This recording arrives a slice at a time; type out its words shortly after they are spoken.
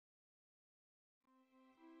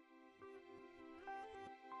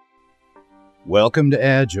Welcome to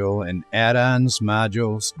Agile and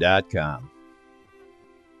addonsmodules.com.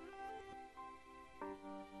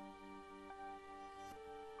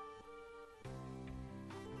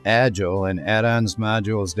 Agile and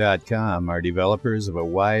addonsmodules.com are developers of a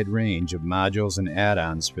wide range of modules and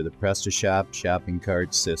add-ons for the PrestaShop shopping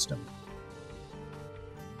cart system.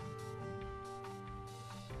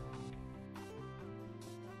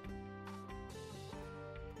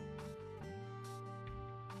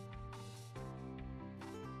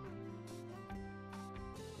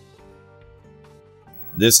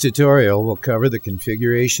 This tutorial will cover the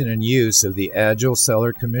configuration and use of the Agile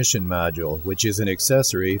Seller Commission module, which is an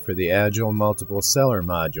accessory for the Agile Multiple Seller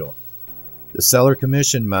module. The Seller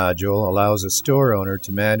Commission module allows a store owner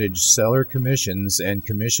to manage seller commissions and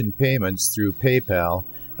commission payments through PayPal,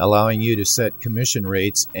 allowing you to set commission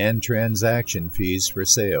rates and transaction fees for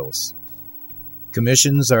sales.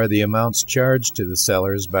 Commissions are the amounts charged to the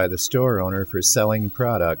sellers by the store owner for selling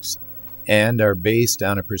products, and are based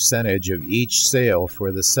on a percentage of each sale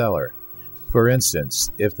for the seller. For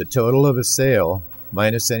instance, if the total of a sale,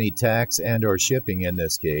 minus any tax and/or shipping in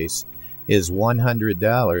this case, is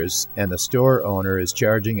 $100 and the store owner is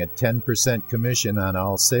charging a 10% commission on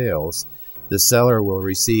all sales, the seller will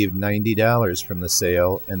receive $90 from the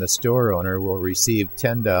sale and the store owner will receive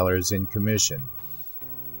 $10 in commission.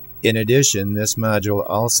 In addition, this module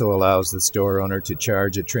also allows the store owner to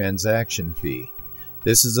charge a transaction fee.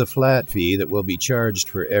 This is a flat fee that will be charged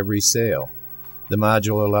for every sale. The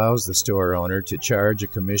module allows the store owner to charge a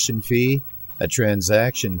commission fee, a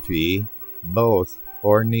transaction fee, both,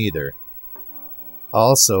 or neither.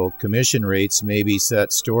 Also, commission rates may be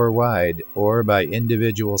set store-wide or by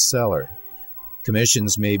individual seller.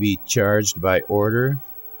 Commissions may be charged by order,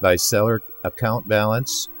 by seller account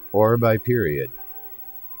balance, or by period.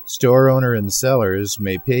 Store owner and sellers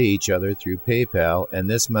may pay each other through PayPal, and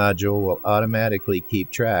this module will automatically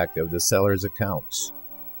keep track of the seller's accounts.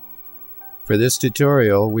 For this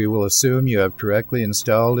tutorial, we will assume you have correctly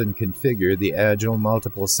installed and configured the Agile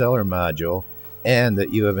Multiple Seller module and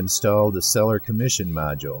that you have installed the Seller Commission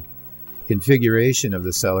module. Configuration of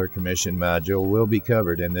the Seller Commission module will be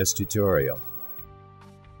covered in this tutorial.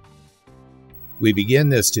 We begin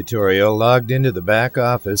this tutorial logged into the back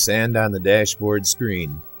office and on the dashboard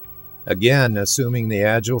screen. Again, assuming the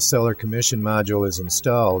Agile Seller Commission module is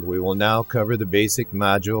installed, we will now cover the basic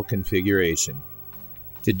module configuration.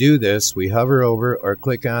 To do this, we hover over or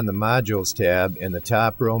click on the Modules tab in the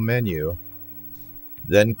top row menu,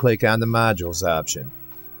 then click on the Modules option.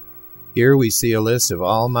 Here we see a list of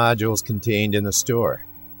all modules contained in the store.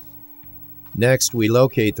 Next, we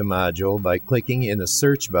locate the module by clicking in the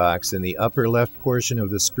search box in the upper left portion of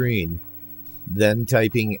the screen, then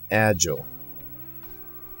typing Agile.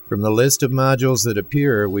 From the list of modules that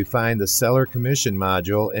appear, we find the Seller Commission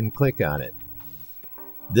module and click on it.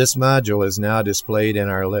 This module is now displayed in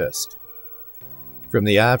our list. From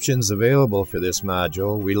the options available for this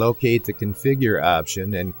module, we locate the Configure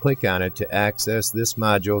option and click on it to access this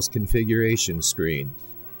module's configuration screen.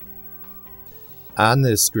 On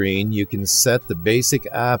this screen, you can set the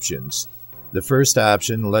basic options. The first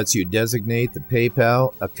option lets you designate the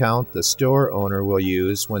PayPal account the store owner will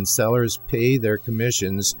use when sellers pay their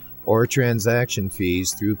commissions or transaction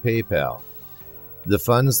fees through PayPal. The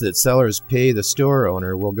funds that sellers pay the store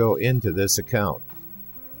owner will go into this account.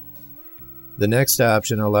 The next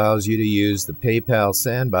option allows you to use the PayPal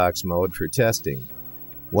sandbox mode for testing.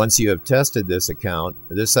 Once you have tested this account,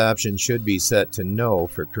 this option should be set to No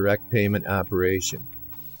for correct payment operation.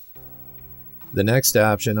 The next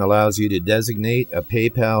option allows you to designate a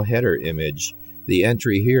PayPal header image. The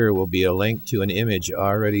entry here will be a link to an image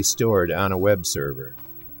already stored on a web server.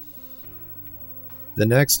 The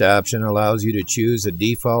next option allows you to choose a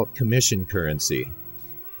default commission currency.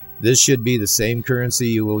 This should be the same currency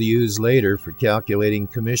you will use later for calculating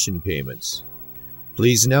commission payments.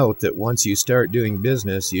 Please note that once you start doing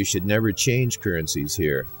business, you should never change currencies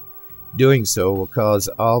here. Doing so will cause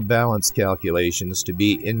all balance calculations to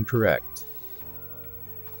be incorrect.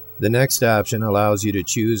 The next option allows you to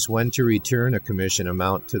choose when to return a commission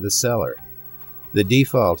amount to the seller. The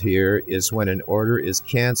default here is when an order is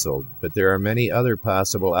canceled, but there are many other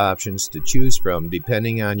possible options to choose from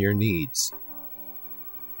depending on your needs.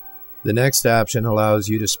 The next option allows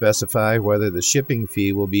you to specify whether the shipping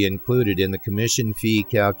fee will be included in the commission fee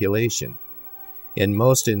calculation. In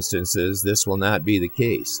most instances, this will not be the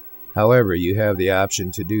case. However, you have the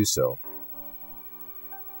option to do so.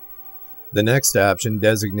 The next option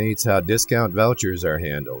designates how discount vouchers are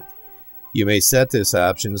handled. You may set this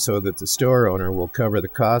option so that the store owner will cover the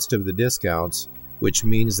cost of the discounts, which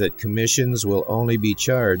means that commissions will only be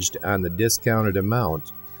charged on the discounted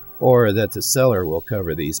amount, or that the seller will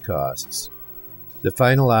cover these costs. The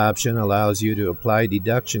final option allows you to apply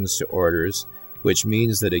deductions to orders, which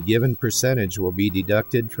means that a given percentage will be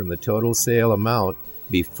deducted from the total sale amount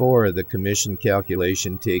before the commission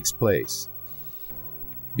calculation takes place.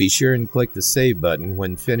 Be sure and click the Save button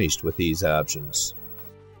when finished with these options.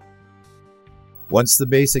 Once the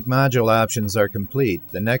basic module options are complete,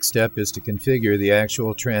 the next step is to configure the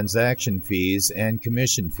actual transaction fees and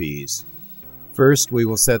commission fees. First, we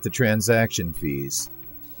will set the transaction fees.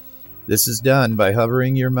 This is done by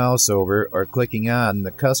hovering your mouse over or clicking on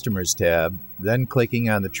the Customers tab, then clicking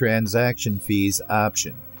on the Transaction Fees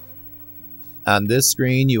option. On this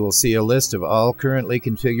screen, you will see a list of all currently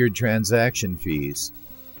configured transaction fees.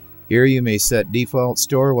 Here you may set default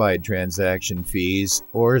store-wide transaction fees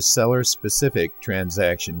or seller-specific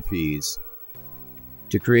transaction fees.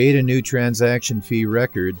 To create a new transaction fee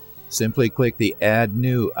record, simply click the Add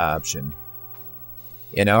New option.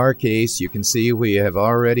 In our case, you can see we have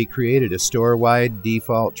already created a store-wide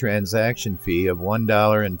default transaction fee of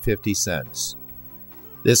 $1.50.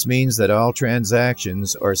 This means that all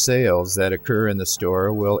transactions or sales that occur in the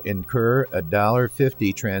store will incur a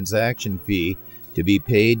 $1.50 transaction fee to be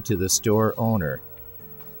paid to the store owner.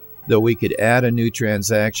 Though we could add a new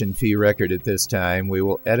transaction fee record at this time, we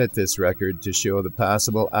will edit this record to show the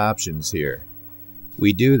possible options here.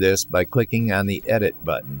 We do this by clicking on the Edit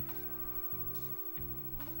button.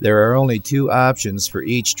 There are only two options for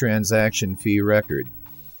each transaction fee record.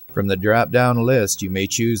 From the drop-down list, you may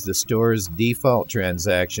choose the store's default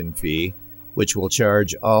transaction fee, which will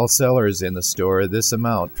charge all sellers in the store this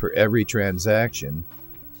amount for every transaction,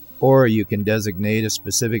 or you can designate a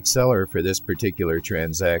specific seller for this particular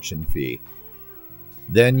transaction fee.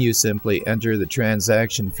 Then you simply enter the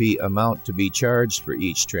transaction fee amount to be charged for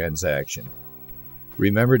each transaction.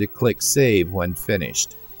 Remember to click Save when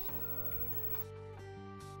finished.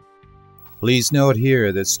 Please note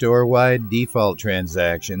here that store-wide default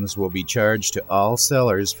transactions will be charged to all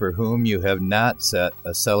sellers for whom you have not set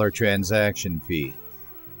a seller transaction fee.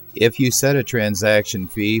 If you set a transaction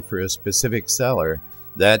fee for a specific seller,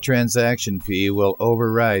 that transaction fee will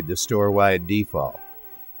override the store-wide default.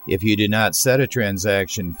 If you do not set a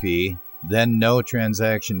transaction fee, then no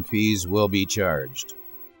transaction fees will be charged.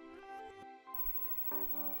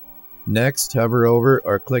 Next, hover over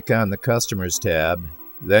or click on the Customers tab,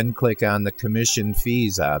 then click on the Commission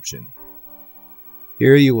Fees option.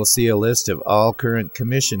 Here you will see a list of all current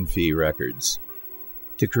commission fee records.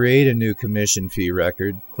 To create a new commission fee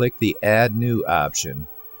record, click the Add New option.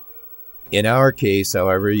 In our case,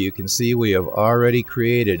 however, you can see we have already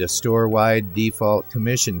created a store-wide default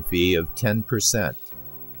commission fee of 10%.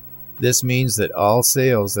 This means that all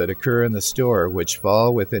sales that occur in the store which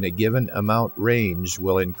fall within a given amount range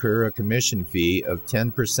will incur a commission fee of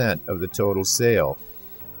 10% of the total sale,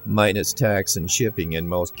 minus tax and shipping in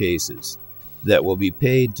most cases, that will be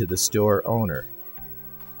paid to the store owner.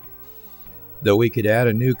 Though we could add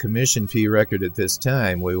a new commission fee record at this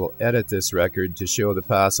time, we will edit this record to show the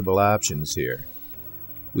possible options here.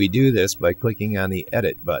 We do this by clicking on the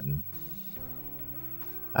Edit button.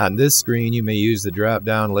 On this screen, you may use the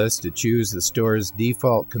drop-down list to choose the store's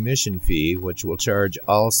default commission fee, which will charge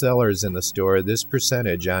all sellers in the store this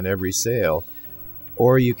percentage on every sale,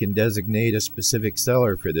 or you can designate a specific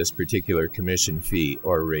seller for this particular commission fee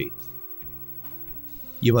or rate.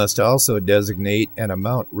 You must also designate an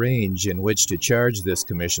amount range in which to charge this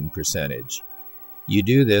commission percentage. You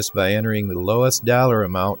do this by entering the lowest dollar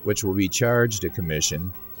amount which will be charged a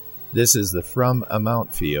commission. This is the From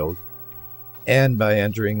Amount field, and by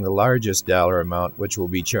entering the largest dollar amount which will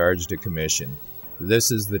be charged a commission.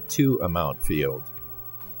 This is the To Amount field.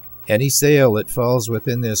 Any sale that falls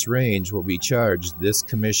within this range will be charged this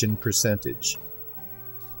commission percentage.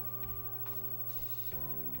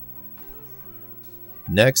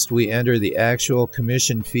 Next, we enter the actual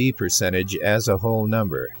commission fee percentage as a whole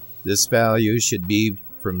number. This value should be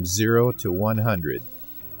from 0 to 100.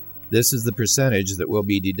 This is the percentage that will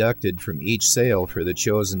be deducted from each sale for the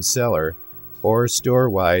chosen seller, or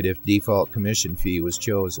store-wide if default commission fee was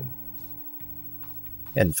chosen.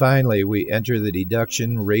 And finally, we enter the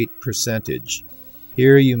deduction rate percentage.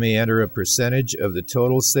 Here you may enter a percentage of the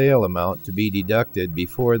total sale amount to be deducted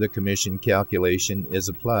before the commission calculation is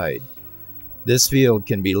applied. This field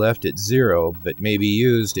can be left at 0, but may be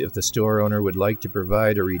used if the store owner would like to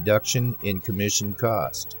provide a reduction in commission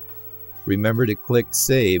cost. Remember to click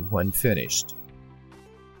Save when finished.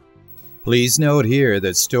 Please note here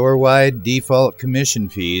that store-wide default commission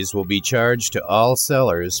fees will be charged to all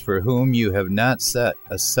sellers for whom you have not set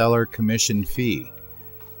a seller commission fee.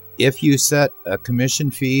 If you set a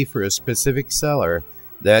commission fee for a specific seller,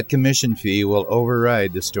 That commission fee will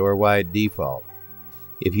override the store-wide default.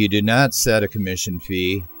 If you do not set a commission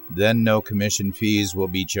fee, then no commission fees will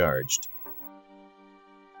be charged.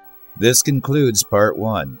 This concludes Part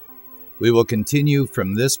 1. We will continue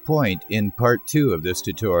from this point in Part 2 of this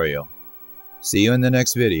tutorial. See you in the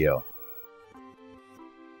next video.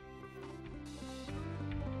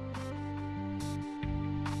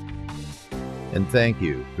 And thank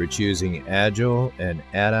you for choosing Agile and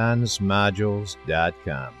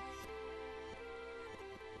Addonsmodules.com.